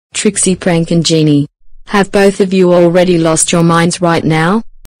Trixie Prank and Genie. Have both of you already lost your minds right now?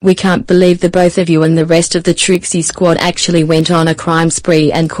 We can't believe the both of you and the rest of the Trixie Squad actually went on a crime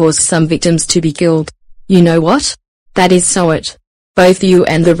spree and caused some victims to be killed. You know what? That is so it. Both you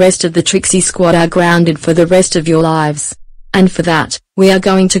and the rest of the Trixie Squad are grounded for the rest of your lives. And for that, we are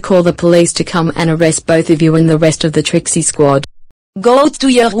going to call the police to come and arrest both of you and the rest of the Trixie Squad. Go to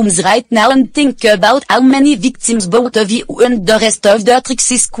your rooms right now and think about how many victims both of you and the rest of the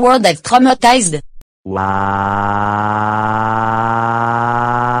Trixie Squad have traumatized. Wow.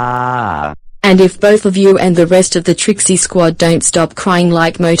 And if both of you and the rest of the Trixie Squad don't stop crying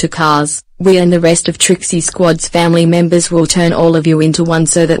like motor cars, we and the rest of Trixie Squad's family members will turn all of you into one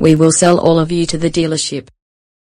so that we will sell all of you to the dealership.